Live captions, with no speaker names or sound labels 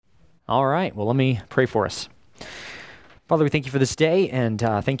All right. Well, let me pray for us. Father, we thank you for this day, and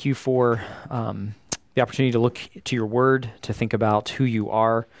thank you for the opportunity to look to your word, to think about who you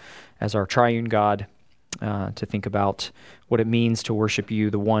are as our triune God, to think about what it means to worship you,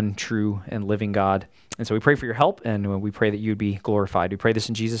 the one true and living God. And so we pray for your help, and we pray that you'd be glorified. We pray this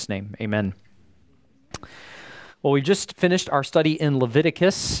in Jesus' name. Amen. Well, we just finished our study in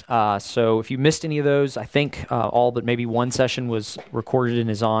Leviticus, so if you missed any of those, I think all but maybe one session was recorded and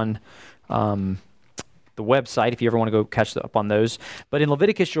is on the website if you ever want to go catch up on those. But in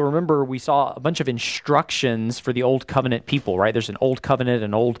Leviticus, you'll remember we saw a bunch of instructions for the Old Covenant people, right? There's an Old Covenant,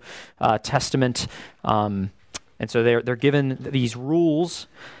 an Old Testament, and so they're given these rules.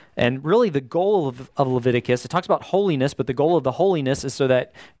 And really the goal of Leviticus, it talks about holiness, but the goal of the holiness is so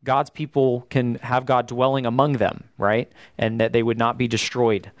that God's people can have God dwelling among them, right? And that they would not be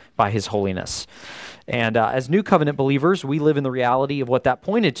destroyed by his holiness. And as New Covenant believers, we live in the reality of what that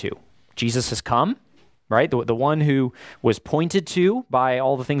pointed to. Jesus has come, right? The one who was pointed to by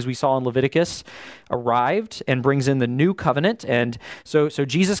all the things we saw in Leviticus arrived and brings in the new covenant. And so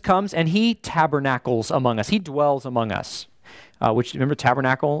Jesus comes and he tabernacles among us. He dwells among us. Which, remember,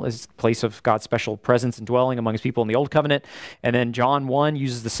 tabernacle is the place of God's special presence and dwelling among his people in the Old Covenant. And then John 1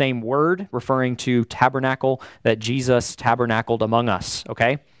 uses the same word, referring to tabernacle, that Jesus tabernacled among us,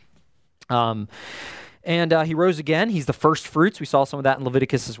 okay? And he rose again. He's the first fruits. We saw some of that in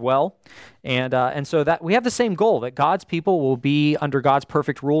Leviticus as well. And so that we have the same goal, that God's people will be under God's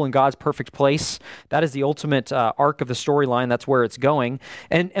perfect rule in God's perfect place. That is the ultimate arc of the storyline. That's where it's going.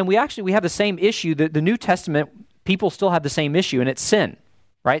 And we have the same issue. The New Testament people still have the same issue, and it's sin,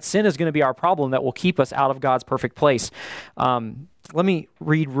 right? Sin is going to be our problem that will keep us out of God's perfect place. Let me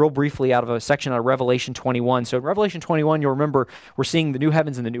read real briefly out of a section out of Revelation 21. So in Revelation 21, you'll remember we're seeing the new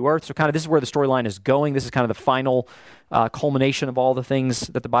heavens and the new earth. So kind of this is where the storyline is going. This is kind of the final culmination of all the things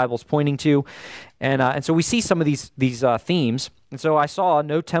that the Bible is pointing to. And so we see some of these themes. And so I saw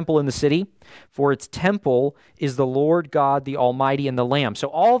no temple in the city, for its temple is the Lord God, the Almighty, and the Lamb. So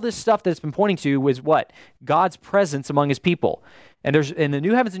all this stuff that it's been pointing to was what? God's presence among his people. And there's in the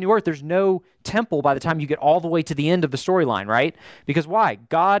new heavens and new earth, there's no temple by the time you get all the way to the end of the storyline, right? Because why?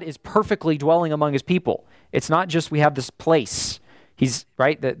 God is perfectly dwelling among his people. It's not just we have this place. He's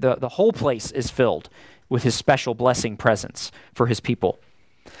right. The whole place is filled with his special blessing presence for his people.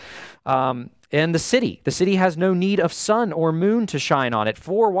 And the city has no need of sun or moon to shine on it.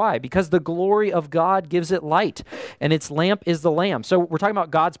 For why? Because the glory of God gives it light, and its lamp is the Lamb. So we're talking about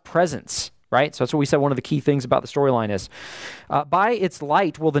God's presence, right? So that's what we said one of the key things about the storyline is. By its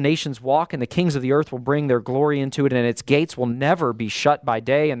light will the nations walk, and the kings of the earth will bring their glory into it, and its gates will never be shut by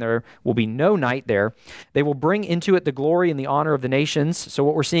day, and there will be no night there. They will bring into it the glory and the honor of the nations. So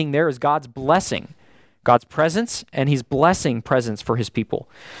what we're seeing there is God's blessing, God's presence, and he's blessing presence for his people.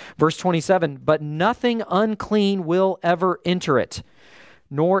 Verse 27, but nothing unclean will ever enter it,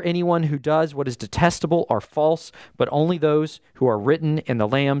 nor anyone who does what is detestable or false, but only those who are written in the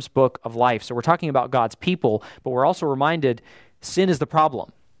Lamb's book of life. So we're talking about God's people, but we're also reminded sin is the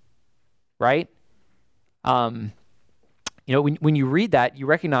problem, right? When you read that, you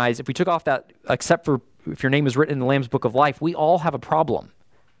recognize if we took off that, except for if your name is written in the Lamb's book of life, we all have a problem.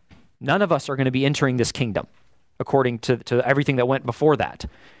 None of us are going to be entering this kingdom according to everything that went before that,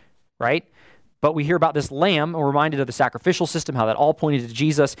 right? But we hear about this lamb, and we're reminded of the sacrificial system, how that all pointed to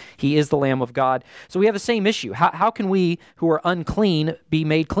Jesus. He is the Lamb of God. So we have the same issue. How can we who are unclean be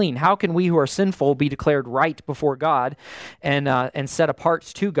made clean? How can we who are sinful be declared right before God and set apart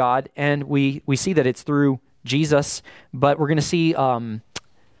to God? And we see that it's through Jesus, but we're going to see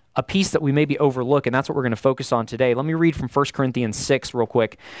a piece that we maybe overlook, and that's what we're going to focus on today. Let me read from 1 Corinthians 6 real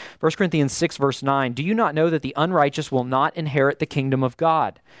quick. 1 Corinthians 6, verse 9, do you not know that the unrighteous will not inherit the kingdom of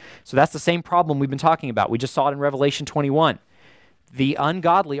God? So that's the same problem we've been talking about. We just saw it in Revelation 21. The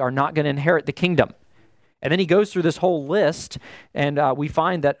ungodly are not going to inherit the kingdom. And then he goes through this whole list, and we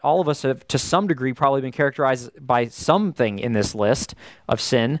find that all of us have, to some degree, probably been characterized by something in this list of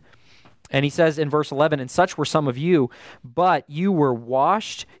sin. And he says in verse 11, and such were some of you, but you were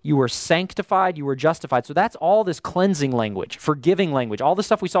washed, you were sanctified, you were justified. So that's all this cleansing language, forgiving language, all the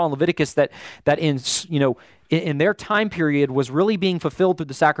stuff we saw in Leviticus that in their time period was really being fulfilled through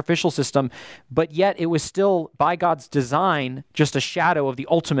the sacrificial system, but yet it was still, by God's design, just a shadow of the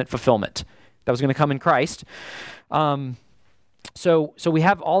ultimate fulfillment that was going to come in Christ. So we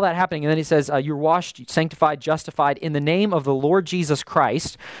have all that happening, and then he says, you're washed, sanctified, justified in the name of the Lord Jesus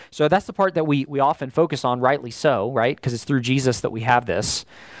Christ. So that's the part that we often focus on, rightly so, right? Because it's through Jesus that we have this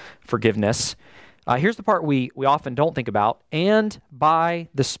forgiveness. Here's the part we often don't think about, and by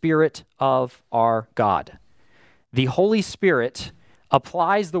the Spirit of our God. The Holy Spirit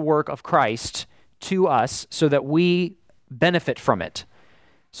applies the work of Christ to us so that we benefit from it,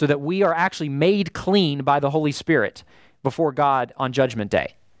 so that we are actually made clean by the Holy Spirit before God on Judgment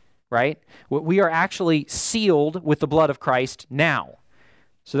Day, right? We are actually sealed with the blood of Christ now,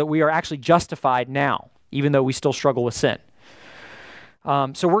 so that we are actually justified now, even though we still struggle with sin.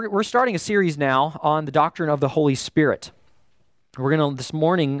 So we're starting a series now on the doctrine of the Holy Spirit. We're going to, this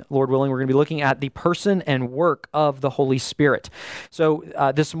morning, Lord willing, we're going to be looking at the person and work of the Holy Spirit. So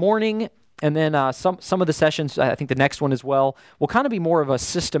this morning, and then some of the sessions, I think the next one as well, will kind of be more of a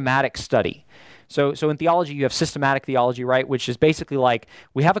systematic study. So in theology, you have systematic theology, right, which is basically like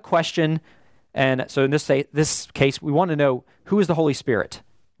we have a question, and so in this case, we want to know who is the Holy Spirit,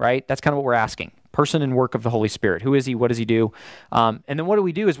 right? That's kind of what we're asking. Person and work of the Holy Spirit. Who is he? What does he do? And then what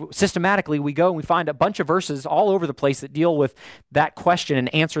do is systematically we go and we find a bunch of verses all over the place that deal with that question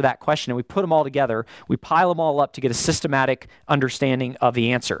and answer that question, and we put them all together. We pile them all up to get a systematic understanding of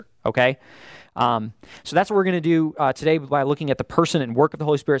the answer, okay? So that's what we're going to do today by looking at the person and work of the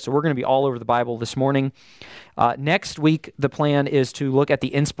Holy Spirit. So we're going to be all over the Bible this morning. Next week, the plan is to look at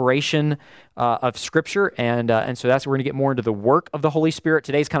the inspiration of Scripture, and so that's where we're going to get more into the work of the Holy Spirit.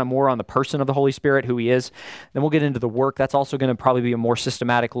 Today's kind of more on the person of the Holy Spirit, who he is. Then we'll get into the work. That's also going to probably be a more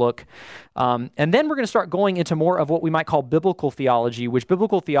systematic look. And then we're going to start going into more of what we might call biblical theology, which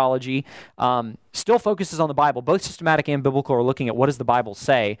biblical theology still focuses on the Bible. Both systematic and biblical are looking at what does the Bible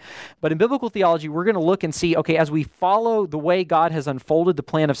say. But in biblical theology, we're going to look and see, okay, as we follow the way God has unfolded the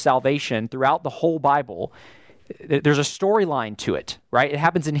plan of salvation throughout the whole Bible, there's a storyline to it, right? It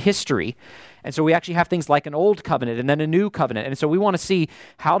happens in history. And so we actually have things like an old covenant and then a new covenant. And so we want to see,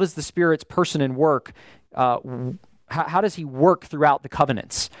 how does the Spirit's person and work, how does he work throughout the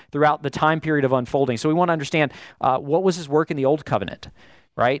covenants, throughout the time period of unfolding? So we want to understand what was his work in the old covenant,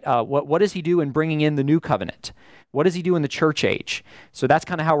 right? What does he do in bringing in the new covenant? What does he do in the church age? So that's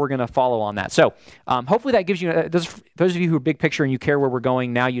kind of how we're going to follow on that. So hopefully that gives you, those of you who are big picture and you care where we're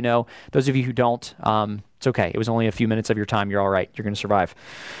going, now you know. Those of you who don't, it's okay. It was only a few minutes of your time. You're all right. You're going to survive.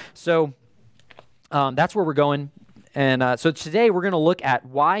 So that's where we're going. And so today we're going to look at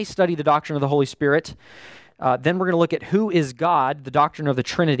why study the doctrine of the Holy Spirit. Then we're going to look at who is God, the doctrine of the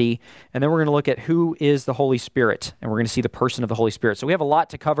Trinity, and then we're going to look at who is the Holy Spirit, and we're going to see the person of the Holy Spirit. So we have a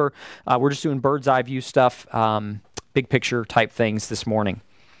lot to cover. We're just doing bird's eye view stuff, big picture type things this morning.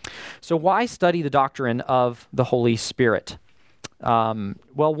 So why study the doctrine of the Holy Spirit? Well,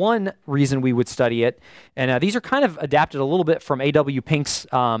 one reason we would study it, and these are kind of adapted a little bit from A.W. Pink's,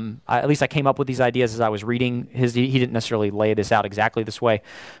 at least I came up with these ideas as I was reading his. He didn't necessarily lay this out exactly this way,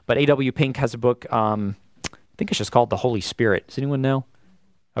 but A.W. Pink has a book, I think it's just called The Holy Spirit. Does anyone know?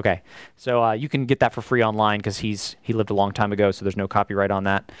 Okay. So you can get that for free online because he lived a long time ago, so there's no copyright on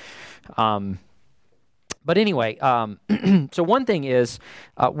that. But anyway, so one thing is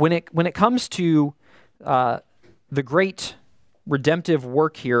when it comes to the great redemptive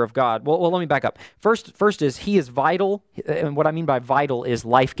work here of God, well, let me back up. First is he is vital, and what I mean by vital is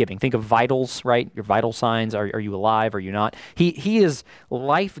life-giving. Think of vitals, right? Your vital signs. Are you alive? Are you not? He is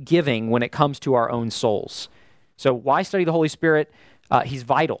life-giving when it comes to our own souls. So why study the Holy Spirit? He's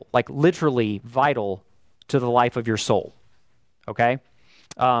vital, like literally vital to the life of your soul, okay?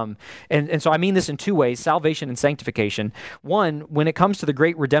 And so I mean this in two ways, salvation and sanctification. One, when it comes to the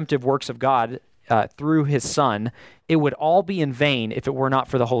great redemptive works of God through his Son, it would all be in vain if it were not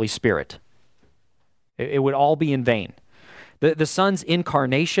for the Holy Spirit. It would all be in vain. The Son's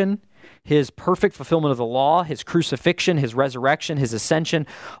incarnation, his perfect fulfillment of the law, his crucifixion, his resurrection, his ascension,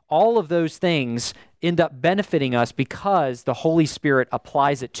 all of those things end up benefiting us because the Holy Spirit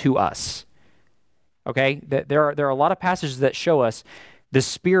applies it to us. Okay? There are a lot of passages that show us the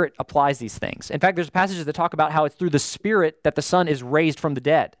Spirit applies these things. In fact, there's passages that talk about how it's through the Spirit that the Son is raised from the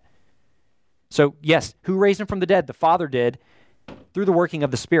dead. So yes, who raised him from the dead? The Father did through the working of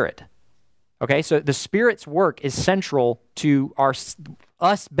the Spirit. Okay, so the Spirit's work is central to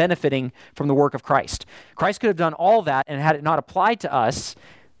us benefiting from the work of Christ. Christ could have done all that, and had it not applied to us,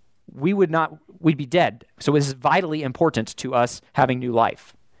 we'd be dead. So it is vitally important to us having new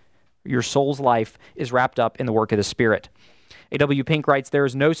life. Your soul's life is wrapped up in the work of the Spirit. A.W. Pink writes, "There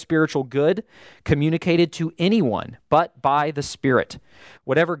is no spiritual good communicated to anyone but by the Spirit.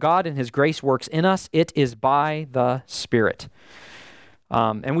 Whatever God in his grace works in us, it is by the Spirit."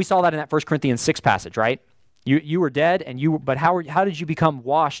 And we saw that in that 1 Corinthians 6 passage, right? You were dead, but how did you become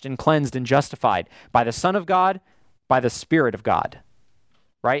washed and cleansed and justified? By the Son of God, by the Spirit of God,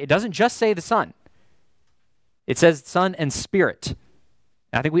 right? It doesn't just say the Son. It says Son and Spirit.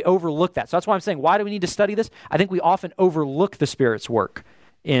 And I think we overlook that. So that's why I'm saying, why do we need to study this? I think we often overlook the Spirit's work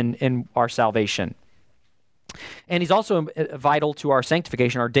in our salvation. And he's also vital to our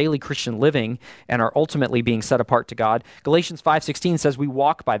sanctification, our daily Christian living, and our ultimately being set apart to God. Galatians 5:16 says we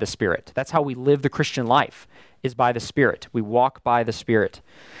walk by the Spirit. That's how we live the Christian life, is by the Spirit. We walk by the Spirit.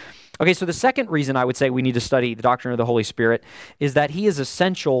 Okay, so the second reason I would say we need to study the doctrine of the Holy Spirit is that he is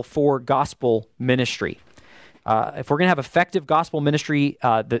essential for gospel ministry. If we're going to have effective gospel ministry,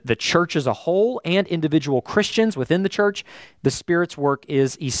 the church as a whole and individual Christians within the church, the Spirit's work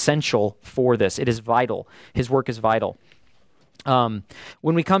is essential for this. It is vital. His work is vital. When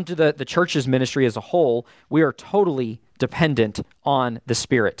we come to the church's ministry as a whole, we are totally dependent on the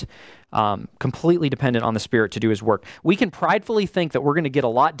Spirit, completely dependent on the Spirit to do his work. We can pridefully think that we're going to get a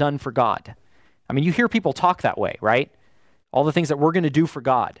lot done for God. I mean, you hear people talk that way, right? All the things that we're going to do for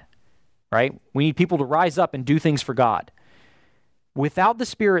God. Right? We need people to rise up and do things for God. Without the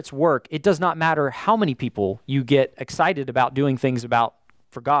Spirit's work, it does not matter how many people you get excited about doing things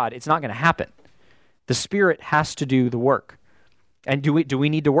for God. It's not going to happen. The Spirit has to do the work. And do we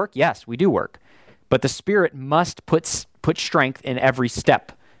need to work? Yes, we do work. But the Spirit must put strength in every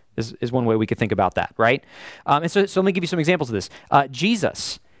step, is one way we could think about that, right? And so let me give you some examples of this.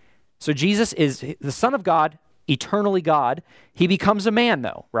 Jesus. So Jesus is the Son of God, eternally God. He becomes a man,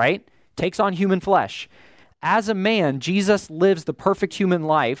 though, right? Takes on human flesh. As a man, Jesus lives the perfect human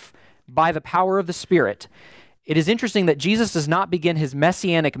life by the power of the Spirit. It is interesting that Jesus does not begin his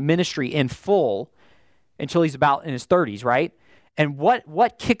messianic ministry in full until he's about in his 30s, right? And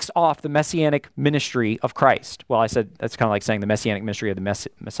what kicks off the messianic ministry of Christ? Well, I said that's kind of like saying the messianic ministry of the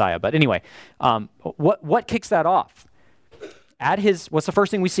Messiah. But anyway, what kicks that off? What's the first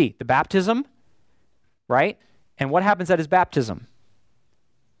thing we see? The baptism, right? And what happens at his baptism?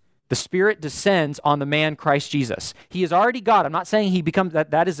 The Spirit descends on the man Christ Jesus. He is already God. I'm not saying he becomes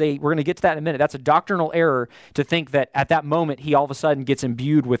that. We're going to get to that in a minute. That's a doctrinal error to think that at that moment he all of a sudden gets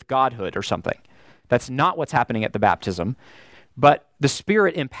imbued with godhood or something. That's not what's happening at the baptism. But the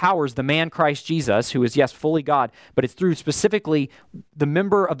Spirit empowers the man Christ Jesus, who is, yes, fully God, but it's through specifically the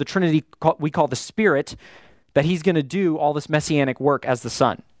member of the Trinity we call the Spirit that he's going to do all this messianic work as the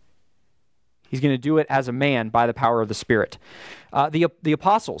Son. He's going to do it as a man by the power of the Spirit. The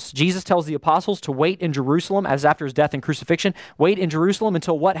apostles. Jesus tells the apostles to wait in Jerusalem as after his death and crucifixion. Wait in Jerusalem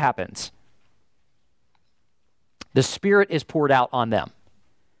until what happens? The Spirit is poured out on them,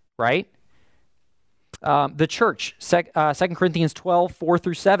 right? The church, 2 Corinthians 12, 4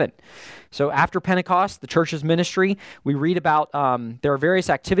 through 7. So after Pentecost, the church's ministry, we read about there are various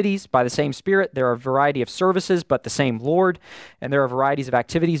activities by the same Spirit. There are a variety of services, but the same Lord. And there are varieties of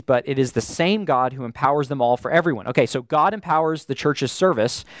activities, but it is the same God who empowers them all for everyone. Okay, so God empowers the church's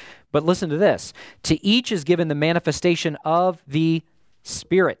service, but listen to this. To each is given the manifestation of the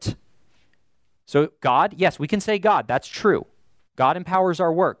Spirit. So God, yes, we can say God. That's true. God empowers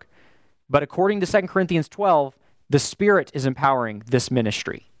our work. But according to 2 Corinthians 12, the Spirit is empowering this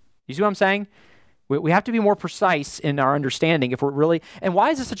ministry. You see what I'm saying? We have to be more precise in our understanding if we're really... And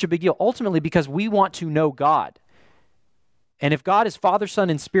why is this such a big deal? Ultimately, because we want to know God. And if God is Father, Son,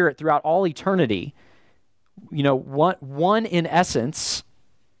 and Spirit throughout all eternity, one in essence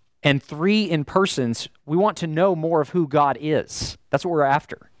and three in persons, we want to know more of who God is. That's what we're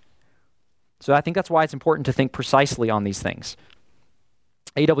after. So I think that's why it's important to think precisely on these things.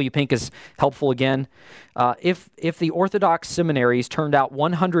 A.W. Pink is helpful again. If the Orthodox seminaries turned out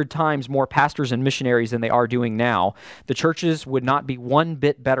 100 times more pastors and missionaries than they are doing now, the churches would not be one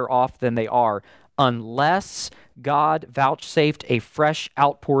bit better off than they are unless God vouchsafed a fresh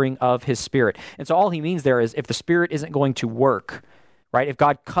outpouring of his Spirit. And so all he means there is if the Spirit isn't going to work, right? If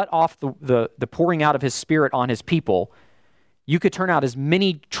God cut off the pouring out of his Spirit on his people, you could turn out as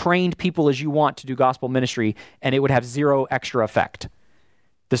many trained people as you want to do gospel ministry, and it would have zero extra effect.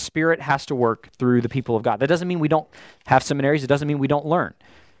 The Spirit has to work through the people of God. That doesn't mean we don't have seminaries. It doesn't mean we don't learn.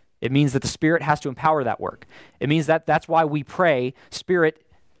 It means that the Spirit has to empower that work. It means that that's why we pray, Spirit,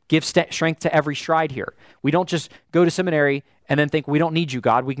 give strength to every stride here. We don't just go to seminary and then think, we don't need you,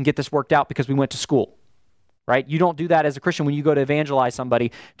 God. We can get this worked out because we went to school, right? You don't do that as a Christian when you go to evangelize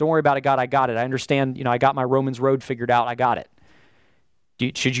somebody. Don't worry about it, God, I got it. I understand, I got my Romans road figured out. I got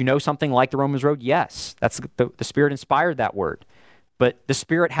it. Should you know something like the Romans road? Yes. That's the Spirit inspired that word. But the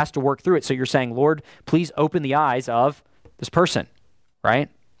Spirit has to work through it. So you're saying, Lord, please open the eyes of this person, right?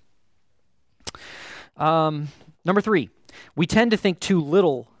 Number 3, we tend to think too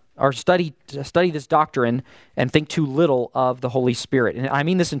little or study this doctrine and think too little of the Holy Spirit. And I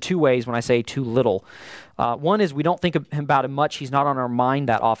mean this in two ways when I say too little. One is we don't think about him much. He's not on our mind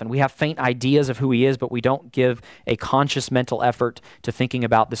that often. We have faint ideas of who he is, but we don't give a conscious mental effort to thinking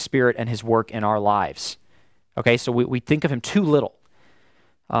about the Spirit and his work in our lives. Okay, so we think of him too little.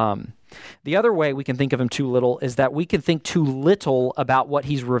 The other way we can think of him too little is that we can think too little about what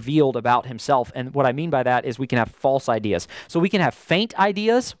he's revealed about himself. And what I mean by that is we can have false ideas. So we can have faint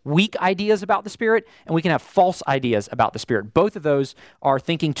ideas, weak ideas about the Spirit, and we can have false ideas about the Spirit. Both of those are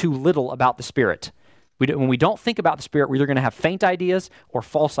thinking too little about the Spirit. When we don't think about the Spirit, we're either going to have faint ideas or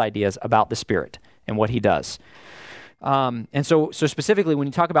false ideas about the Spirit and what he does. And so specifically, when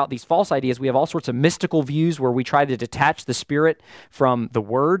you talk about these false ideas, we have all sorts of mystical views where we try to detach the Spirit from the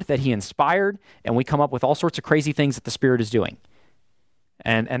Word that he inspired, and we come up with all sorts of crazy things that the Spirit is doing.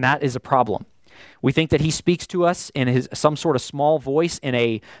 And that is a problem. We think that he speaks to us in some sort of small voice in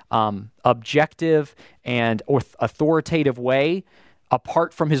a objective and authoritative way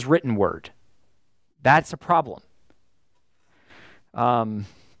apart from his written word. That's a problem.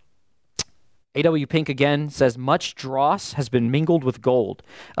 A.W. Pink again says, much dross has been mingled with gold.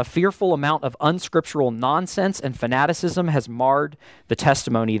 A fearful amount of unscriptural nonsense and fanaticism has marred the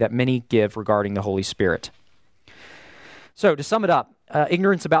testimony that many give regarding the Holy Spirit. So to sum it up,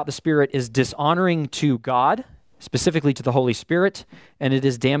 ignorance about the Spirit is dishonoring to God, specifically to the Holy Spirit, and it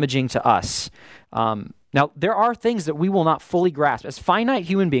is damaging to us. Now, there are things that we will not fully grasp. As finite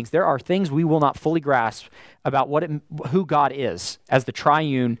human beings, there are things we will not fully grasp about who God is as the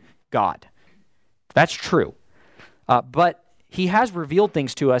triune God. That's true. But he has revealed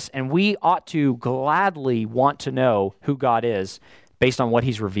things to us, and we ought to gladly want to know who God is based on what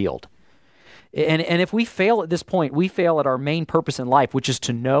he's revealed. And if we fail at this point, we fail at our main purpose in life, which is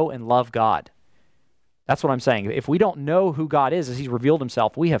to know and love God. That's what I'm saying. If we don't know who God is as he's revealed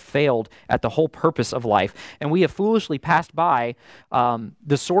himself, we have failed at the whole purpose of life. And we have foolishly passed by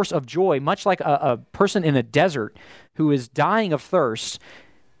the source of joy, much like a person in a desert who is dying of thirst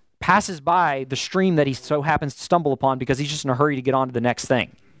passes by the stream that he so happens to stumble upon because he's just in a hurry to get on to the next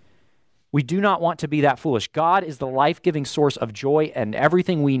thing. We do not want to be that foolish. God is the life-giving source of joy and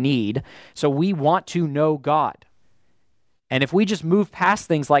everything we need, so we want to know God. And if we just move past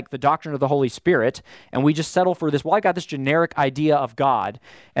things like the doctrine of the Holy Spirit, and we just settle for this, well, I got this generic idea of God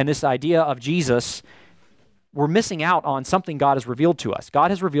and this idea of Jesus, we're missing out on something God has revealed to us. God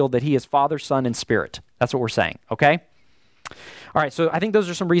has revealed that he is Father, Son, and Spirit. That's what we're saying, okay? All right, so I think those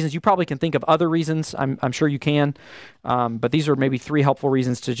are some reasons. You probably can think of other reasons. I'm sure you can. But these are maybe 3 helpful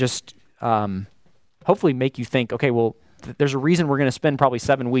reasons to just hopefully make you think, okay, well, there's a reason we're going to spend probably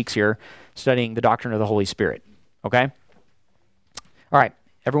 7 weeks here studying the doctrine of the Holy Spirit, okay? All right,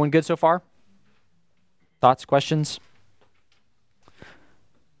 everyone good so far? Thoughts, questions?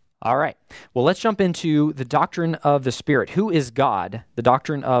 All right, well, let's jump into the doctrine of the Spirit. Who is God? The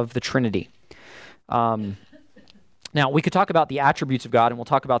doctrine of the Trinity. Now, we could talk about the attributes of God, and we'll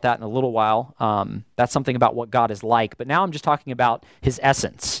talk about that in a little while. That's something about what God is like. But now I'm just talking about his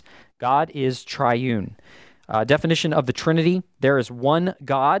essence. God is triune. Definition of the Trinity, there is one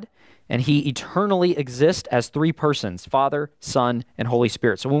God, and he eternally exists as 3 persons, Father, Son, and Holy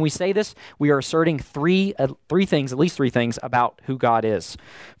Spirit. So when we say this, we are asserting at least three things about who God is.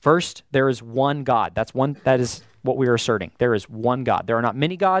 First, there is one God. That is what we are asserting. There is one God. There are not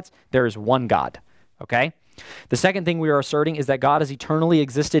many gods. There is one God. Okay? The second thing we are asserting is that God has eternally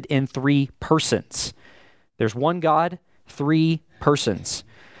existed in 3 persons. There's one God, 3 persons.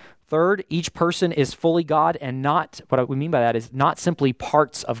 Third, each person is fully God, and what we mean by that is not simply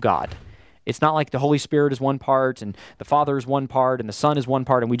parts of God. It's not like the Holy Spirit is one part, and the Father is one part, and the Son is one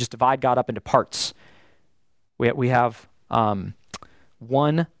part, and we just divide God up into parts. We have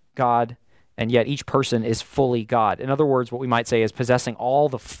one God, and yet each person is fully God. In other words, what we might say is possessing all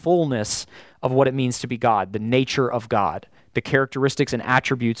the fullness of what it means to be God, the nature of God, the characteristics and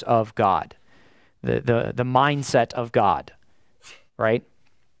attributes of God, the mindset of God, right?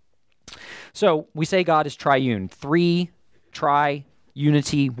 So we say God is triune, 3,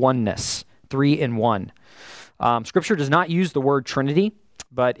 unity, oneness, 3 in 1. Scripture does not use the word Trinity,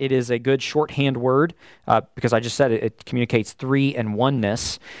 but it is a good shorthand word because I just said it communicates 3 and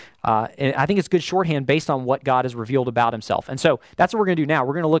oneness. And I think it's good shorthand based on what God has revealed about himself. And so that's what we're going to do now.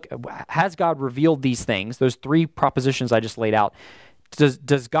 We're going to look, has God revealed these things, those 3 propositions I just laid out?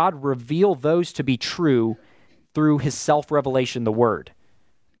 Does God reveal those to be true through his self-revelation, the Word?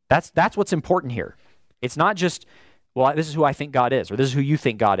 That's what's important here. It's not just, well, this is who I think God is, or this is who you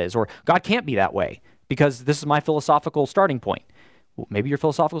think God is, or God can't be that way because this is my philosophical starting point. Well, maybe your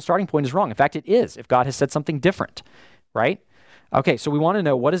philosophical starting point is wrong. In fact, it is if God has said something different, right? Okay, so we want to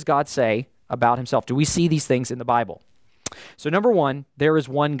know, what does God say about himself? Do we see these things in the Bible? So number 1, there is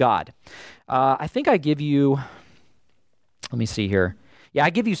one God. I think I give you, let me see here. Yeah, I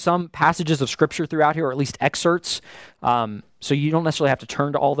give you some passages of Scripture throughout here, or at least excerpts, so you don't necessarily have to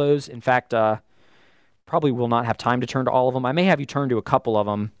turn to all those. In fact, probably will not have time to turn to all of them. I may have you turn to a couple of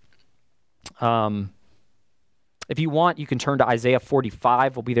them. If you want, you can turn to Isaiah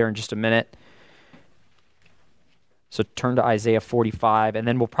 45. We'll be there in just a minute. So turn to Isaiah 45, and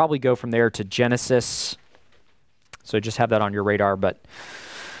then we'll probably go from there to Genesis. So just have that on your radar. But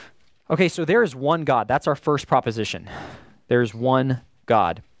okay, so there is one God. That's our first proposition. There's one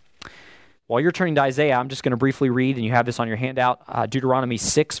God. While you're turning to Isaiah, I'm just going to briefly read, and you have this on your handout, Deuteronomy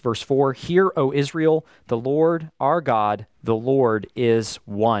 6, verse 4. Hear, O Israel, the Lord our God, the Lord is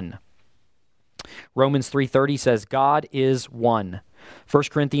one. Romans 3:30 says, God is one. 1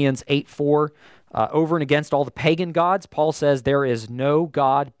 Corinthians 8:4, over and against all the pagan gods, Paul says there is no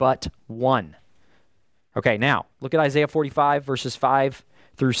God but one. Okay, now, look at Isaiah 45, verses 5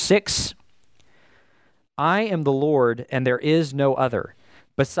 through 6. I am the Lord, and there is no other.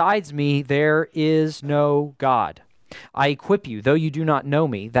 Besides me, there is no God. I equip you, though you do not know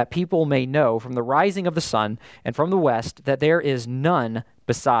me, that people may know from the rising of the sun and from the west that there is none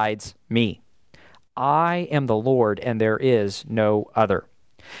besides me. I am the Lord, and there is no other.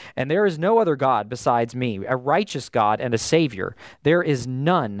 And there is no other God besides me, a righteous God and a Savior. There is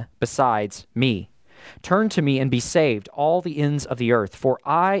none besides me. Turn to me and be saved, all the ends of the earth, for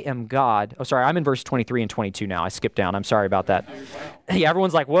I am God. Oh, sorry, I'm in verse 23 and 22 now. I skipped down. I'm sorry about that. Yeah,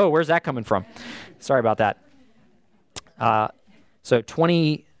 everyone's like, whoa, where's that coming from? Sorry about that. So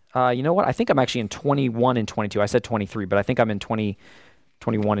 20, you know what? I think I'm actually in 21 and 22. I said 23, but I think I'm in 21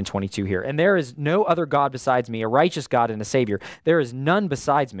 and 22 here. And there is no other God besides me, a righteous God and a Savior. There is none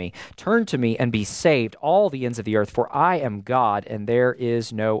besides me. Turn to me and be saved, all the ends of the earth, for I am God and there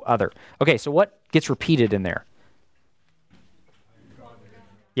is no other. Okay, so what gets repeated in there?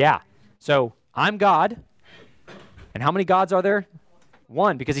 Yeah, so I'm God. And how many gods are there?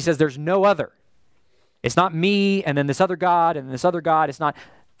 One, because he says there's no other. It's not me and then this other God and this other God. It's not...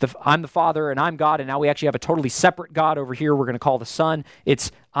 I'm the Father and I'm God, and now we actually have a totally separate God over here we're going to call the Son.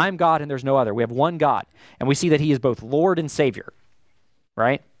 It's I'm God and there's no other. We have one God, and we see that he is both Lord and Savior,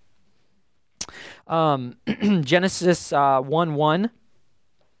 right? Genesis 1:1. You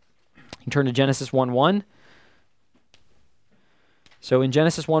can turn to Genesis 1:1. So in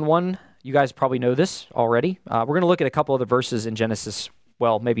Genesis 1:1, you guys probably know this already. We're going to look at a couple other verses in Genesis.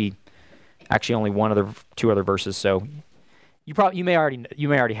 Well, maybe actually only two other verses, so... You may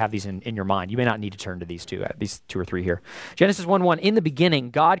already have these in your mind. You may not need to turn to these two or three here. Genesis 1:1, in the beginning,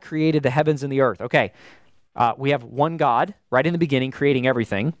 God created the heavens and the earth. Okay, we have one God right in the beginning creating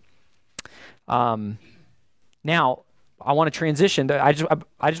everything. Now, I want to transition. I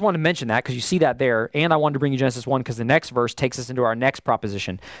just want to mention that because you see that there, and I wanted to bring you Genesis 1 because the next verse takes us into our next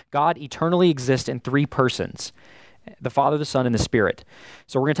proposition. God eternally exists in three persons. The Father, the Son, and the Spirit.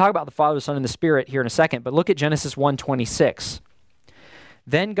 So we're going to talk about the Father, the Son, and the Spirit here in a second, but look at Genesis 1:26.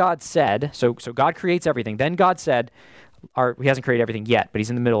 Then God said, so God creates everything. Then God said, he hasn't created everything yet, but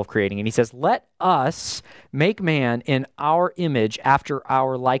he's in the middle of creating, and he says, let us make man in our image after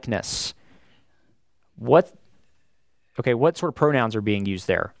our likeness. What sort of pronouns are being used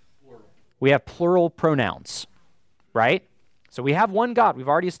there? Plural. We have plural pronouns, right? So we have one God. We've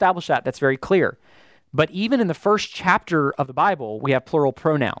already established that. That's very clear. But even in the first chapter of the Bible, we have plural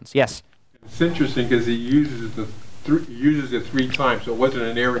pronouns. Yes? It's interesting because he uses it three times, so it wasn't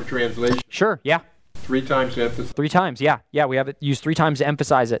an errant translation. Sure, yeah. 3 times to emphasize. 3 times, yeah. Yeah, we have it used 3 times to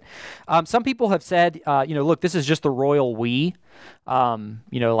emphasize it. Some people have said, look, this is just the royal we.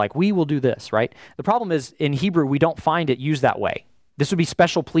 Like we will do this, right? The problem is in Hebrew, we don't find it used that way. This would be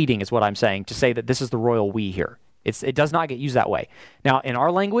special pleading is what I'm saying, to say that this is the royal we here. It does not get used that way. Now, in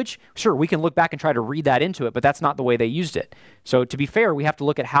our language, sure, we can look back and try to read that into it, but that's not the way they used it. So to be fair, we have to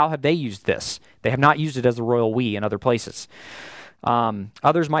look at how have they used this. They have not used it as the royal we in other places.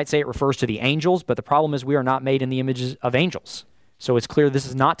 Others might say it refers to the angels, but the problem is we are not made in the images of angels. So it's clear this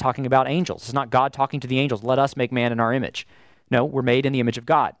is not talking about angels. It's not God talking to the angels. Let us make man in our image. No, we're made in the image of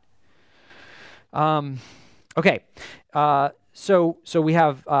God. Okay, so we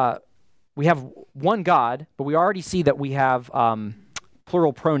have one God, but we already see that we have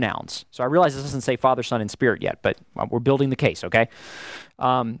plural pronouns. So I realize this doesn't say Father, Son, and Spirit yet, but we're building the case, okay?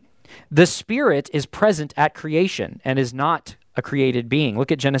 The Spirit is present at creation and is not a created being.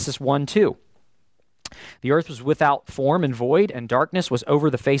 Look at Genesis 1:2. The earth was without form and void, and darkness was over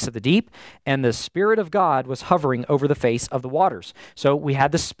the face of the deep, and the Spirit of God was hovering over the face of the waters. So we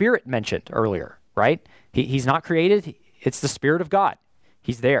had the Spirit mentioned earlier, right? He's not created. It's the Spirit of God.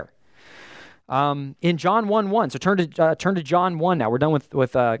 He's there. In John 1:1, so turn to John 1 now. We're done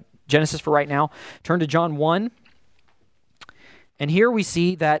with Genesis for right now. Turn to John 1. And here we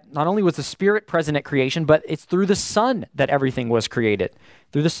see that not only was the Spirit present at creation, but it's through the Son that everything was created,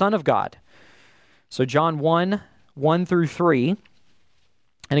 through the Son of God. So John 1, 1 through 3.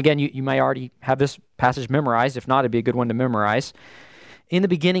 And again, you may already have this passage memorized. If not, it'd be a good one to memorize. In the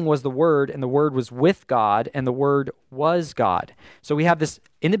beginning was the Word, and the Word was with God, and the Word was God. So we have this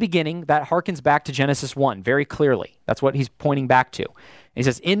in the beginning that harkens back to Genesis 1 very clearly. That's what he's pointing back to. He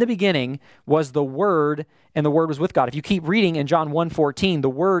says, in the beginning was the Word, and the Word was with God. If you keep reading in John 1:14, the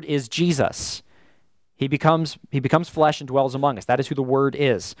Word is Jesus. He becomes flesh and dwells among us. That is who the Word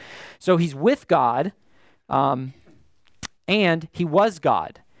is. So he's with God, and he was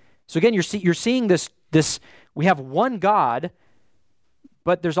God. So again, you're seeing this. We have one God,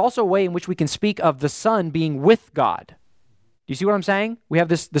 but there's also a way in which we can speak of the Son being with God. Do you see what I'm saying? We have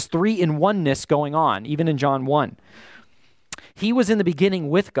this three-in-oneness going on, even in John 1. He was in the beginning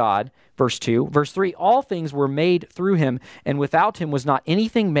with God, verse 2. Verse 3, all things were made through him, and without him was not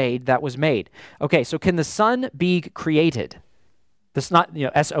anything made that was made. Okay, so can the Son be created? That's not,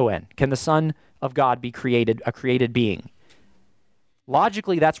 S-O-N. Can the Son of God be created, a created being?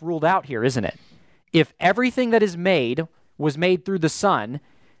 Logically, that's ruled out here, isn't it? If everything that is made was made through the Son,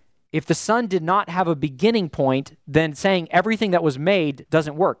 if the Son did not have a beginning point, then saying everything that was made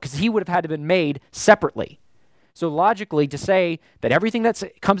doesn't work, because he would have had to have been made separately. So logically, to say that everything that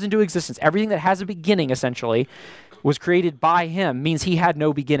comes into existence, everything that has a beginning, essentially, was created by him means he had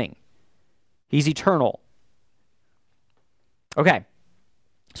no beginning. He's eternal. Okay,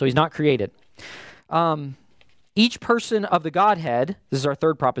 so he's not created. Each person of the Godhead, this is our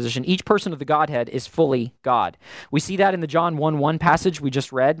third proposition, each person of the Godhead is fully God. We see that in the John 1:1 passage we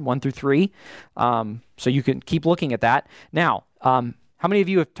just read, 1 through 3. So you can keep looking at that. Now, how many of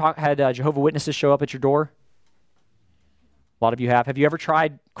you have had Jehovah's Witnesses show up at your door? A lot of you have. Have you ever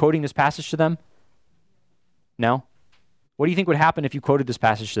tried quoting this passage to them? No? What do you think would happen if you quoted this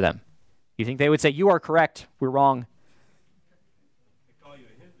passage to them? You think they would say, you are correct, we're wrong? They call you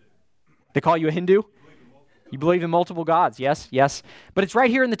a Hindu. They call you a Hindu? You believe in multiple gods, yes, yes. But it's right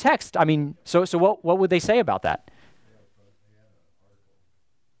here in the text. I mean, so what would they say about that?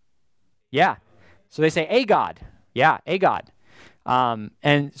 Yeah. So they say a God. Yeah, a God.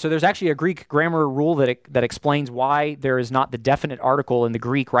 And so there's actually a Greek grammar rule that explains why there is not the definite article in the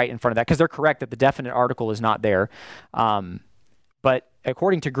Greek right in front of that, because they're correct that the definite article is not there. But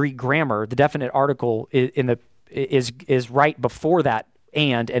according to Greek grammar, the definite article is right before that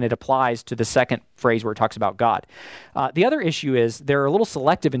and it applies to the second phrase where it talks about God. The other issue is they're a little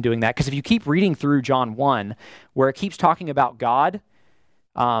selective in doing that, because if you keep reading through John 1, where it keeps talking about God,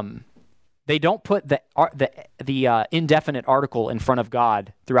 they don't put the indefinite article in front of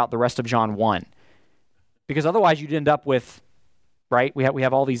God throughout the rest of John 1, because otherwise you'd end up with, right? We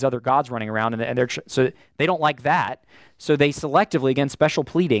have all these other gods running around, and so they don't like that. So they selectively, again, special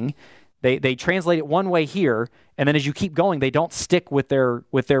pleading, they translate it one way here, and then as you keep going, they don't stick with their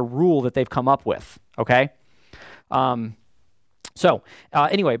rule that they've come up with. Okay.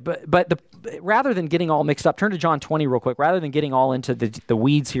 Anyway, but rather than getting all mixed up, turn to John 20 real quick. Rather than getting all into the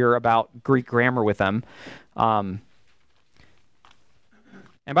weeds here about Greek grammar with them,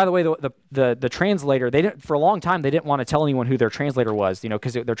 and by the way, the translator, for a long time, they didn't want to tell anyone who their translator was,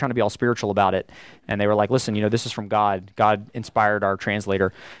 because they're trying to be all spiritual about it. And they were like, listen, this is from God. God inspired our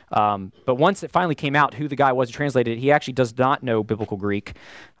translator. But once it finally came out who the guy was who translated it, he actually does not know biblical Greek.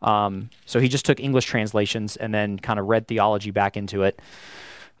 So he just took English translations and then kind of read theology back into it.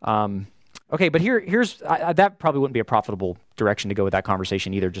 Okay, but here's that probably wouldn't be a profitable direction to go with that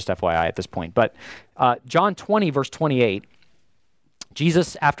conversation either, just FYI at this point. But John 20, verse 28,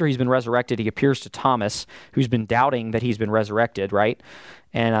 Jesus, after he's been resurrected, he appears to Thomas, who's been doubting that he's been resurrected, right?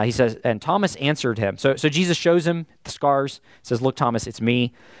 And he says, and Thomas answered him. So Jesus shows him the scars, says, look, Thomas, it's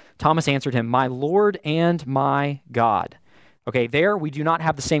me. Thomas answered him, my Lord and my God. Okay, there we do not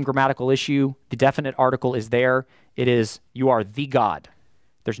have the same grammatical issue. The definite article is there. It is, you are the God.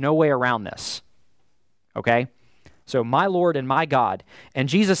 There's no way around this. Okay? So, my Lord and my God. And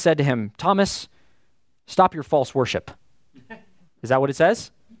Jesus said to him, Thomas, stop your false worship. Is that what it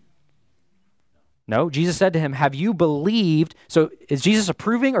says? No. Jesus said to him, have you believed? So is Jesus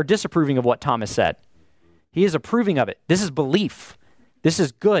approving or disapproving of what Thomas said? He is approving of it. This is belief. This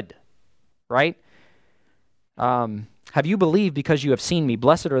is good, right? Have you believed because you have seen me?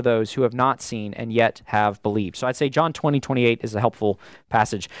 Blessed are those who have not seen and yet have believed. So I'd say John 20:28 is a helpful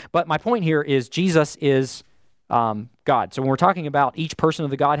passage. But my point here is Jesus is God. So when we're talking about each person of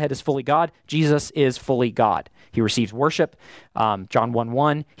the Godhead is fully God, Jesus is fully God. He receives worship. John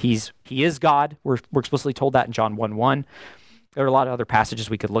 1:1, he is God. We're explicitly told that in John 1:1. There are a lot of other passages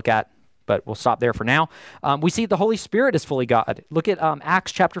we could look at, but we'll stop there for now. We see the Holy Spirit is fully God. Look at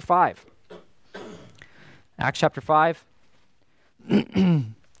Acts chapter 5. Acts chapter 5.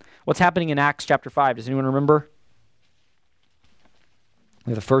 What's happening in Acts chapter 5? Does anyone remember?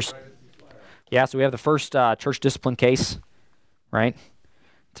 We have the first, so we have the first church discipline case, right?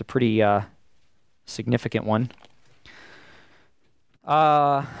 It's a pretty significant one.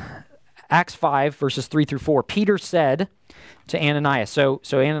 Acts 5, verses 3 through 4. Peter said to Ananias, so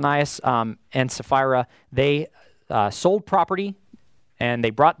Ananias and Sapphira, they sold property, and they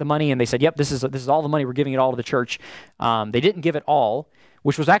brought the money, and they said, yep, this is all the money, we're giving it all to the church. They didn't give it all,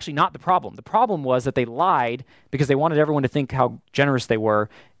 which was actually not the problem. The problem was that they lied because they wanted everyone to think how generous they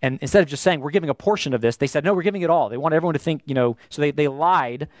were. And instead of just saying, we're giving a portion of this, they said, no, we're giving it all. They wanted everyone to think, so they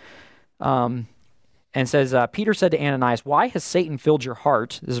lied. And says, Peter said to Ananias, why has Satan filled your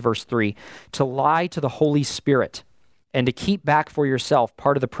heart, this is verse 3, to lie to the Holy Spirit and to keep back for yourself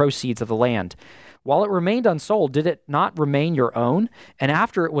part of the proceeds of the land? While it remained unsold, did it not remain your own? And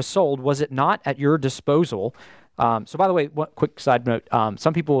after it was sold, was it not at your disposal? So by the way, one quick side note,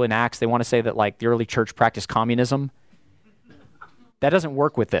 some people in Acts, they want to say that like the early church practiced communism. That doesn't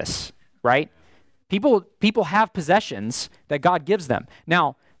work with this, right? People have possessions that God gives them.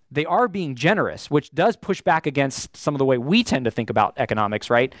 Now, they are being generous, which does push back against some of the way we tend to think about economics,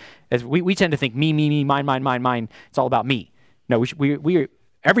 right? As we tend to think me, mine. It's all about me. No, we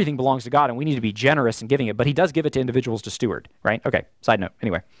everything belongs to God, and we need to be generous in giving it. But He does give it to individuals to steward, right? Okay. Side note.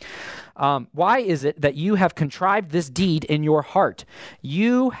 Anyway, why is it that you have contrived this deed in your heart?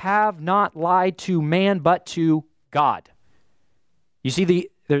 You have not lied to man, but to God. You see,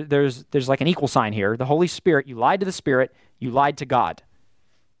 there's like an equal sign here. The Holy Spirit. You lied to the Spirit. You lied to God.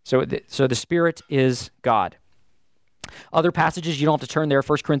 So the Spirit is God. Other passages, you don't have to turn there,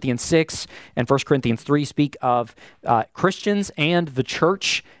 1 Corinthians 6 and 1 Corinthians 3 speak of Christians and the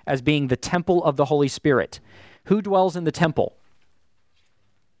church as being the temple of the Holy Spirit. Who dwells in the temple?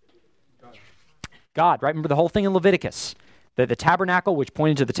 God, right? Remember the whole thing in Leviticus. The tabernacle, which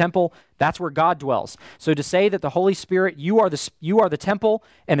pointed to the temple, that's where God dwells. So to say that the Holy Spirit, you are the temple,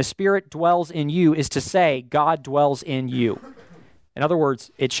 and the Spirit dwells in you, is to say God dwells in you. In other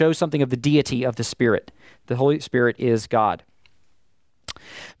words, it shows something of the deity of the Spirit. The Holy Spirit is God.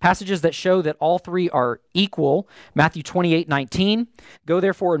 Passages that show that all three are equal. Matthew 28:19. Go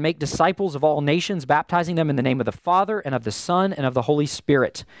therefore and make disciples of all nations, baptizing them in the name of the Father and of the Son and of the Holy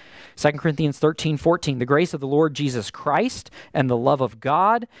Spirit. 2 Corinthians 13:14. The grace of the Lord Jesus Christ and the love of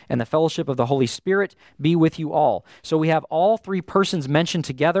God and the fellowship of the Holy Spirit be with you all. So we have all three persons mentioned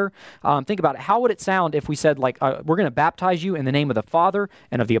together. Think about it. How would it sound if we said, we're going to baptize you in the name of the Father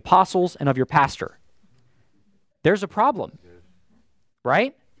and of the apostles and of your pastor? There's a problem.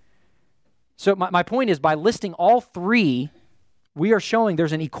 Right? So my point is, by listing all three, we are showing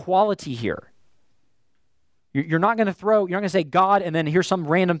there's an equality here. You're not going to say God and then here's some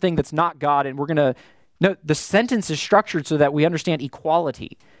random thing that's not God, and no, the sentence is structured so that we understand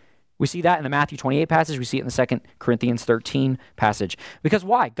equality. We see that in the Matthew 28 passage. We see it in the 2 Corinthians 13 passage. Because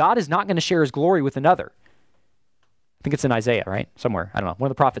why? God is not going to share His glory with another. I think it's in Isaiah, right? Somewhere. I don't know. One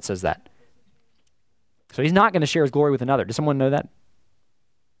of the prophets says that. So He's not going to share His glory with another. Does someone know that?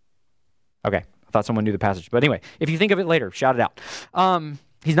 Okay, I thought someone knew the passage. But anyway, if you think of it later, shout it out.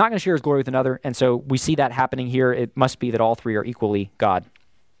 He's not going to share His glory with another, and so we see that happening here. It must be that all three are equally God.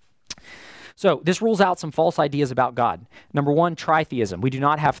 So this rules out some false ideas about God. Number one, tritheism. We do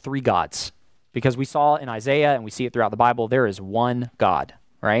not have three gods, because we saw in Isaiah, and we see it throughout the Bible, there is one God,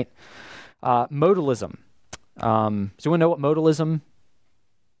 right? Modalism. Does anyone know what modalism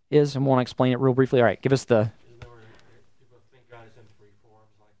is? I want to explain it real briefly. All right, give us the...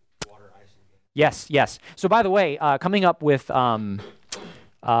 Yes. So by the way, coming up with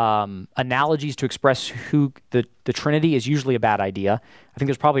analogies to express who the Trinity is usually a bad idea. I think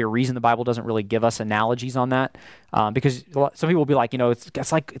there's probably a reason the Bible doesn't really give us analogies on that, because some people will be like,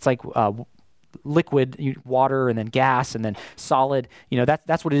 it's like liquid, water, and then gas, and then solid.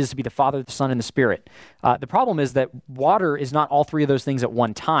 That's what it is to be the Father, the Son, and the Spirit. The problem is that water is not all three of those things at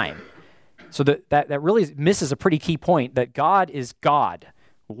one time. So that really misses a pretty key point, that God is God.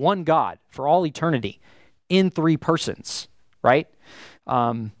 One God for all eternity in three persons, right?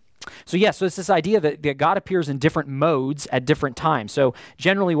 So it's this idea that God appears in different modes at different times. So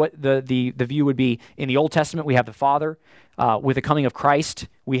generally what the view would be, in the Old Testament, we have the Father. With the coming of Christ,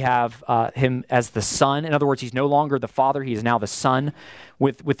 we have Him as the Son. In other words, He's no longer the Father, He is now the Son.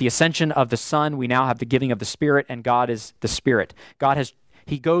 With the ascension of the Son, we now have the giving of the Spirit, and God is the Spirit.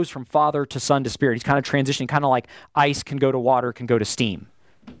 He goes from Father to Son to Spirit. He's kind of transitioning, kind of like ice can go to water, can go to steam.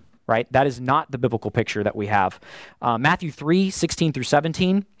 Right? That is not the biblical picture that we have. Matthew 3:16 through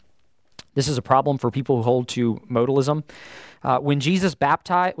 17. This is a problem for people who hold to modalism. When Jesus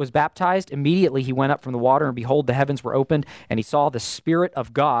was baptized, immediately he went up from the water, and behold, the heavens were opened, and he saw the Spirit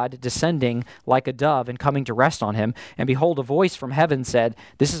of God descending like a dove and coming to rest on him. And behold, a voice from heaven said,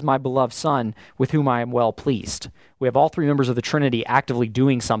 "This is my beloved Son, with whom I am well pleased." We have all three members of the Trinity actively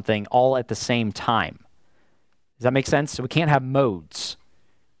doing something all at the same time. Does that make sense? So we can't have modes.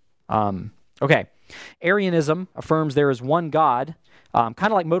 Okay. Arianism affirms there is one God, kind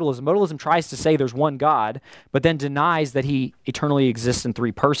of like modalism. Modalism tries to say there's one God, but then denies that he eternally exists in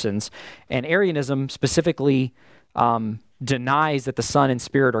three persons. And Arianism specifically denies that the Son and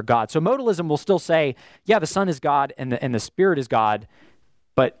Spirit are God. So modalism will still say, yeah, the Son is God and the Spirit is God,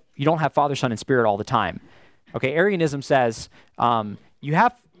 but you don't have Father, Son, and Spirit all the time. Okay, Arianism says you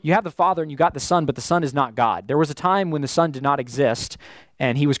have the Father and you got the Son, but the Son is not God. There was a time when the Son did not exist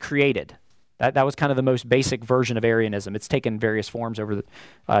and he was created. That was kind of the most basic version of Arianism. It's taken various forms over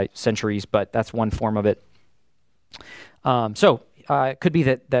the centuries, but that's one form of it. It could be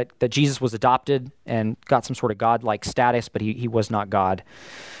that Jesus was adopted and got some sort of God-like status, but he was not God.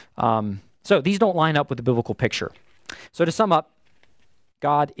 So these don't line up with the biblical picture. So to sum up,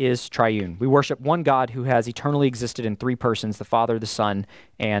 God is triune. We worship one God who has eternally existed in three persons, the Father, the Son,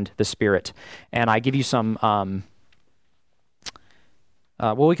 and the Spirit. And I give you some...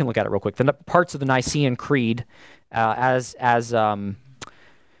 we can look at it real quick. The parts of the Nicene Creed, as it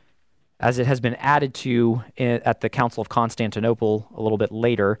has been added to at the Council of Constantinople a little bit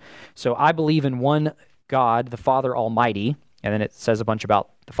later. So I believe in one God, the Father Almighty, and then it says a bunch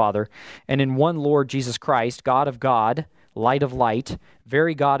about the Father, and in one Lord Jesus Christ, God of God, light of light,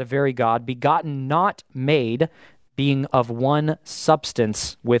 very God of very God, begotten, not made, being of one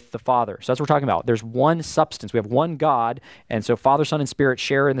substance with the Father. So that's what we're talking about. There's one substance. We have one God, and so Father, Son, and Spirit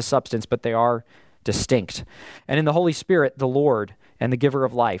share in the substance, but they are distinct. And in the Holy Spirit, the Lord and the giver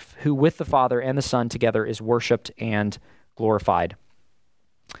of life, who with the Father and the Son together is worshiped and glorified.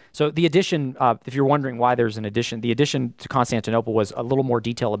 So the addition, if you're wondering why there's an addition, the addition to Constantinople was a little more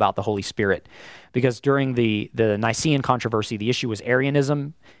detail about the Holy Spirit. Because during the Nicene controversy, the issue was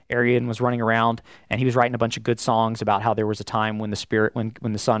Arianism. Arian was running around, and he was writing a bunch of good songs about how there was a time when the Spirit,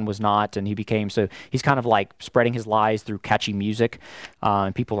 when the Son was not, and he became, so he's kind of like spreading his lies through catchy music,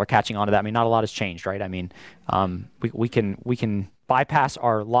 and people are catching on to that. I mean, not a lot has changed, right? I mean, we can bypass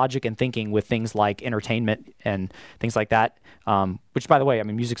our logic and thinking with things like entertainment and things like that, which, by the way, I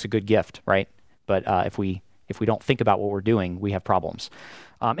mean, music's a good gift, right? But if we don't think about what we're doing, we have problems.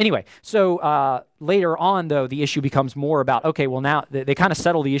 Anyway, so later on, though, the issue becomes more about, okay, well, now they kind of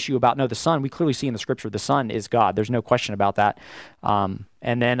settle the issue about, no, the Son, we clearly see in the Scripture the Son is God. There's no question about that. And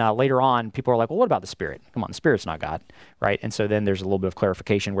then later on, people are like, well, what about the Spirit? Come on, the Spirit's not God, right? And so then there's a little bit of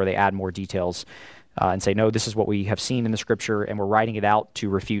clarification where they add more details and say, no, this is what we have seen in the Scripture, and we're writing it out to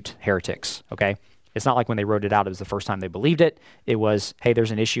refute heretics, okay? It's not like when they wrote it out, it was the first time they believed it. It was, hey,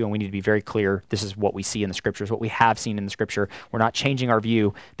 there's an issue, and we need to be very clear. This is what we see in the Scriptures, what we have seen in the Scripture. We're not changing our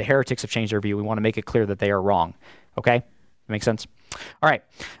view. The heretics have changed their view. We want to make it clear that they are wrong, okay? Make sense? All right.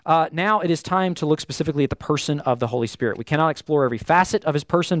 Now it is time to look specifically at the person of the Holy Spirit. We cannot explore every facet of his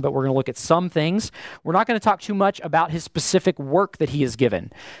person, but we're going to look at some things. We're not going to talk too much about his specific work that he has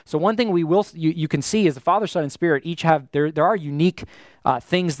given. So one thing you can see is the Father, Son, and Spirit each have, there are unique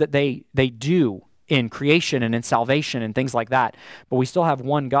things that they do in creation and in salvation and things like that, but we still have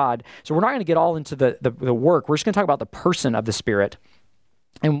one God. So we're not going to get all into the work. We're just going to talk about the person of the Spirit.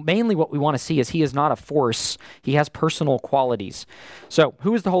 And mainly what we want to see is he is not a force. He has personal qualities. So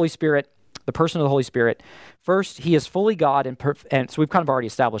who is the Holy Spirit? The person of the Holy Spirit. First, he is fully God, and so we've kind of already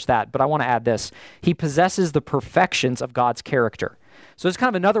established that, but I want to add this. He possesses the perfections of God's character. So it's kind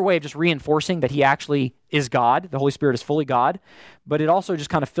of another way of just reinforcing that he actually is God. The Holy Spirit is fully God, but it also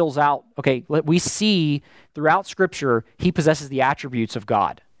just kind of fills out, okay, we see throughout Scripture, he possesses the attributes of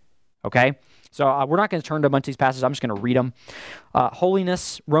God, okay? So we're not going to turn to a bunch of these passages. I'm just going to read them.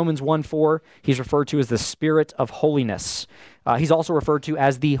 Holiness, Romans 1:4, he's referred to as the Spirit of holiness. He's also referred to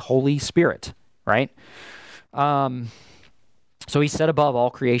as the Holy Spirit, right? So he's set above all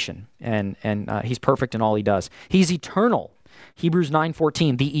creation, and he's perfect in all he does. He's eternal. Hebrews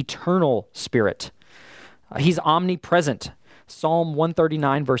 9:14, the eternal Spirit. He's omnipresent. Psalm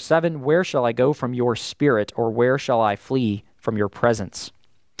 139, verse 7, where shall I go from your Spirit, or where shall I flee from your presence?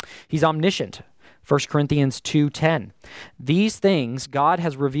 He's omniscient. 1 Corinthians 2:10. These things God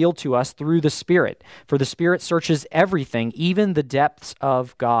has revealed to us through the Spirit, for the Spirit searches everything, even the depths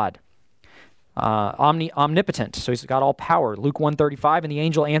of God. Omnipotent, so he's got all power. Luke 1:35, and the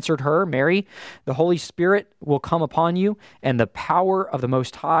angel answered her, Mary, the Holy Spirit will come upon you, and the power of the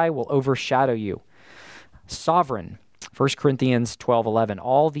Most High will overshadow you. Sovereign. 1 Corinthians 12:11.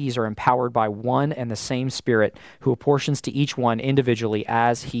 All these are empowered by one and the same Spirit, who apportions to each one individually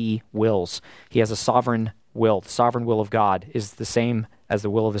as he wills. He has a sovereign will. The sovereign will of God is the same as the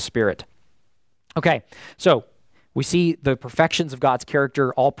will of the Spirit. Okay, so we see the perfections of God's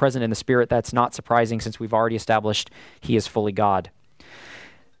character all present in the Spirit. That's not surprising since we've already established he is fully God.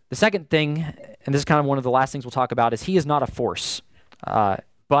 The second thing, and this is kind of one of the last things we'll talk about, is he is not a force,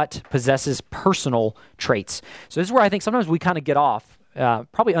 but possesses personal traits. So this is where I think sometimes we kind of get off,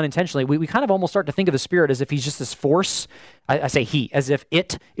 probably unintentionally. We kind of almost start to think of the Spirit as if he's just this force. I say he, as if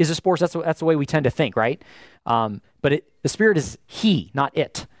it is a force. That's the way we tend to think, right? But the Spirit is he, not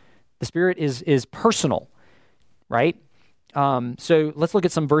it. The Spirit is personal, right? So let's look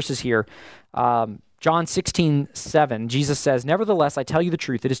at some verses here. John 16:7, Jesus says, "Nevertheless, I tell you the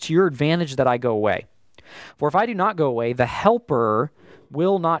truth, it is to your advantage that I go away. For if I do not go away, the Helper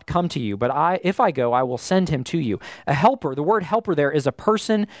will not come to you, but if I go, I will send him to you." A helper, the word helper there is a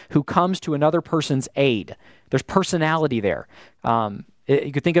person who comes to another person's aid. There's personality there.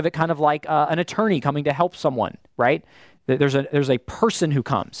 You could think of it kind of like an attorney coming to help someone, right? There's a person who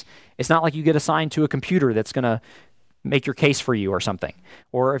comes. It's not like you get assigned to a computer that's going to make your case for you or something.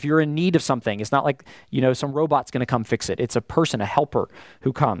 Or if you're in need of something, it's not like, some robot's going to come fix it. It's a person, a helper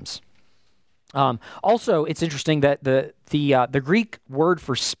who comes. Also, it's interesting that the Greek word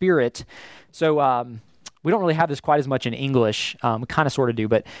for spirit, so we don't really have this quite as much in English, we kind of sort of do,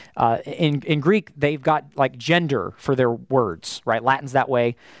 but in Greek, they've got like gender for their words, right? Latin's that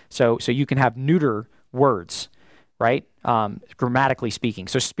way, so you can have neuter words, right? Grammatically speaking.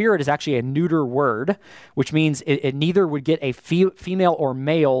 So spirit is actually a neuter word, which means it neither would get a female or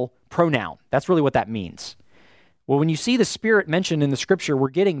male pronoun. That's really what that means. Well, when you see the Spirit mentioned in the Scripture, we're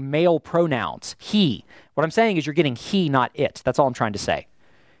getting male pronouns, he. What I'm saying is you're getting he, not it. That's all I'm trying to say.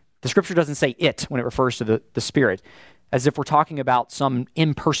 The Scripture doesn't say it when it refers to the Spirit, as if we're talking about some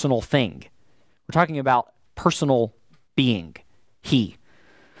impersonal thing. We're talking about personal being, he.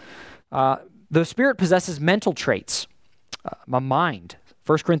 The Spirit possesses mental traits, a mind.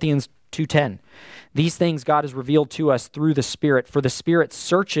 1 Corinthians 2:10. These things God has revealed to us through the Spirit, for the Spirit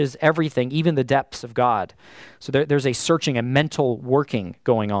searches everything, even the depths of God. So there's a searching, a mental working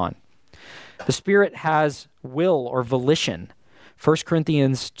going on. The Spirit has will or volition. 1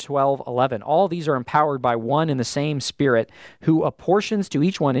 Corinthians 12:11. All these are empowered by one and the same Spirit, who apportions to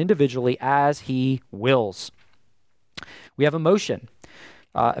each one individually as he wills. We have emotion.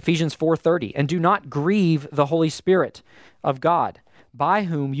 Ephesians 4:30. And do not grieve the Holy Spirit of God, by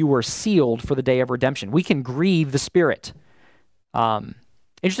whom you were sealed for the day of redemption. We can grieve the Spirit.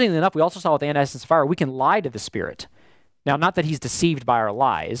 Interestingly enough, we also saw with Ananias and Sapphira, we can lie to the Spirit. Now, not that he's deceived by our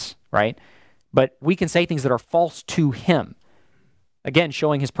lies, right? But we can say things that are false to him. Again,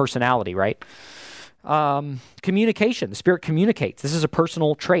 showing his personality, right? Communication. The Spirit communicates. This is a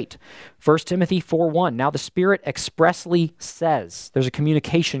personal trait. 1 Timothy 4:1. Now the Spirit expressly says. There's a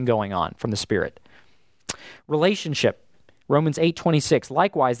communication going on from the Spirit. Relationship. Romans 8:26.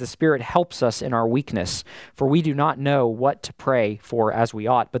 Likewise, the Spirit helps us in our weakness, for we do not know what to pray for as we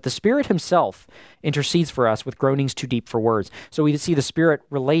ought. But the Spirit himself intercedes for us with groanings too deep for words. So we see the Spirit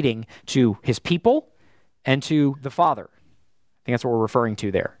relating to his people and to the Father. I think that's what we're referring to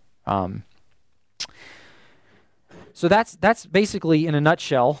there. So that's basically, in a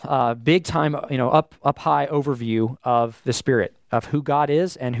nutshell, big time, up high overview of the Spirit, of who God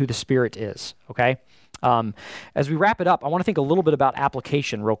is and who the Spirit is. Okay. As we wrap it up, I want to think a little bit about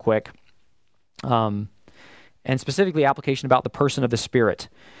application real quick, and specifically application about the person of the Spirit.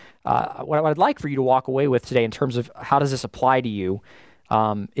 What I'd like for you to walk away with today in terms of how does this apply to you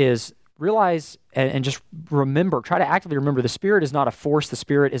is realize and just remember, try to actively remember the Spirit is not a force, the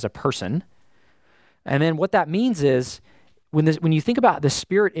Spirit is a person. And then what that means is when you think about the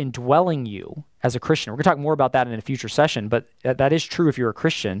Spirit indwelling you as a Christian, we're going to talk more about that in a future session, but that is true if you're a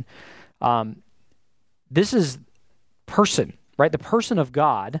Christian. This is person, right? The person of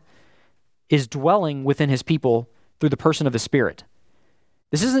God is dwelling within his people through the person of the Spirit.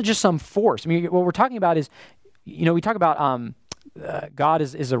 This isn't just some force. I mean, what we're talking about is, we talk about God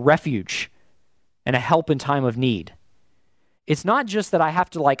is a refuge and a help in time of need. It's not just that I have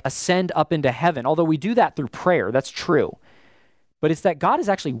to ascend up into heaven, although we do that through prayer. That's true. But it's that God is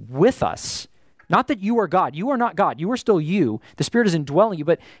actually with us. Not that you are God. You are not God. You are still you. The Spirit is indwelling you.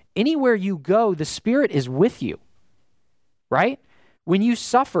 But anywhere you go, the Spirit is with you. Right? When you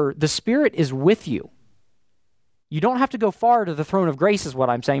suffer, the Spirit is with you. You don't have to go far to the throne of grace is what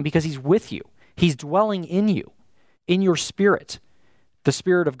I'm saying, because he's with you. He's dwelling in you, in your spirit. The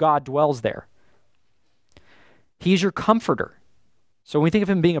Spirit of God dwells there. He is your comforter. So when we think of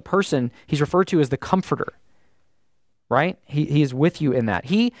him being a person, he's referred to as the comforter. right? He is with you in that.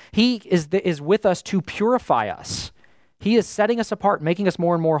 He is with us to purify us. He is setting us apart, making us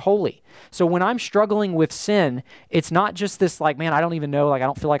more and more holy. So when I'm struggling with sin, it's not just this like, man, I don't even know, like I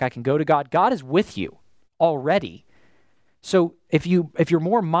don't feel like I can go to God. God is with you already. So if you're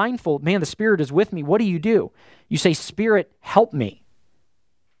more mindful, man, the Spirit is with me, what do? You say, Spirit, help me,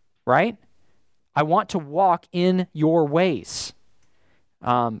 right? I want to walk in your ways.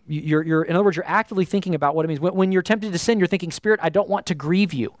 You're in other words, you're actively thinking about what it means. When you're tempted to sin, you're thinking, Spirit, I don't want to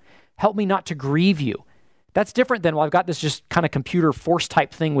grieve you. Help me not to grieve you. That's different than, well, I've got this just kind of computer force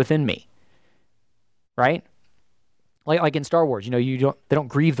type thing within me, right? Like in Star Wars, they don't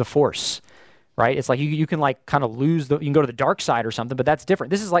grieve the force, right? It's like you can like kind of you can go to the dark side or something, but that's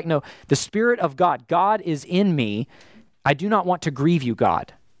different. This is like, no, the Spirit of God. God is in me. I do not want to grieve you,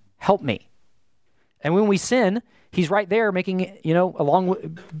 God. Help me. And when we sin, he's right there making,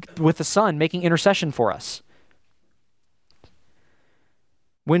 along with the Son, making intercession for us.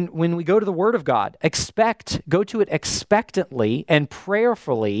 When we go to the Word of God, go to it expectantly and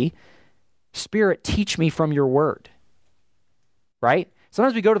prayerfully, Spirit, teach me from your Word, right?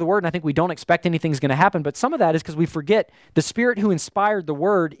 Sometimes we go to the Word and I think we don't expect anything's going to happen, but some of that is because we forget the Spirit who inspired the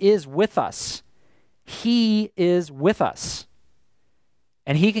Word is with us. He is with us.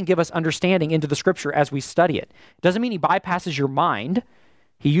 And he can give us understanding into the Scripture as we study it. It doesn't mean he bypasses your mind.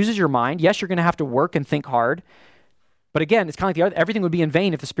 He uses your mind. Yes, you're going to have to work and think hard. But again, it's kind of like everything would be in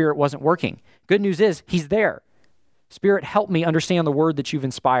vain if the Spirit wasn't working. Good news is he's there. Spirit, help me understand the Word that you've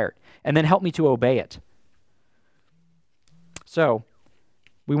inspired, and then help me to obey it. So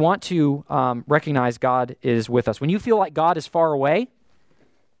we want to recognize God is with us. When you feel like God is far away,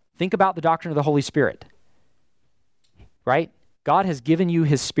 think about the doctrine of the Holy Spirit, right? God has given you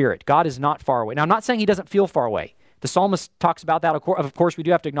his Spirit. God is not far away. Now, I'm not saying he doesn't feel far away. The psalmist talks about that. Of course, we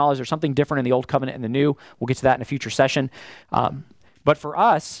do have to acknowledge there's something different in the Old Covenant and the New. We'll get to that in a future session. But for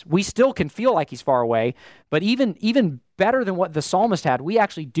us, we still can feel like he's far away. But even better than what the psalmist had, we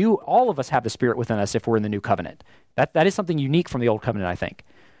actually do, all of us have the Spirit within us if we're in the New Covenant. That is something unique from the Old Covenant, I think.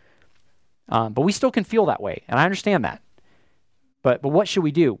 But we still can feel that way, and I understand that. But what should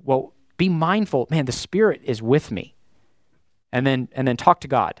we do? Well, be mindful. Man, the Spirit is with me. And then talk to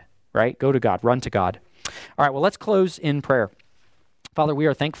God, right? Go to God, run to God. All right, well, let's close in prayer. Father, we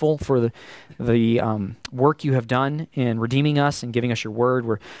are thankful for the work you have done in redeeming us and giving us your word.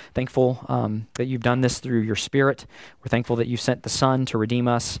 We're thankful that you've done this through your Spirit. We're thankful that you sent the Son to redeem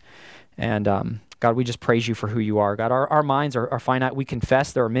us. And God, we just praise you for who you are. God, our minds are finite. We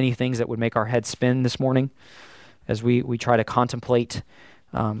confess there are many things that would make our heads spin this morning as we try to contemplate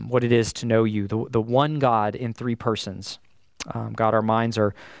what it is to know you, the one God in three persons. God, our minds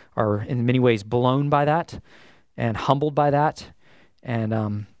are in many ways blown by that and humbled by that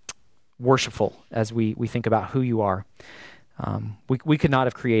and worshipful as we think about who you are. We could not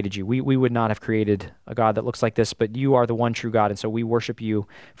have created you. We would not have created a God that looks like this, but you are the one true God, and so we worship you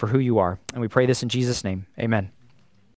for who you are. And we pray this in Jesus' name. Amen.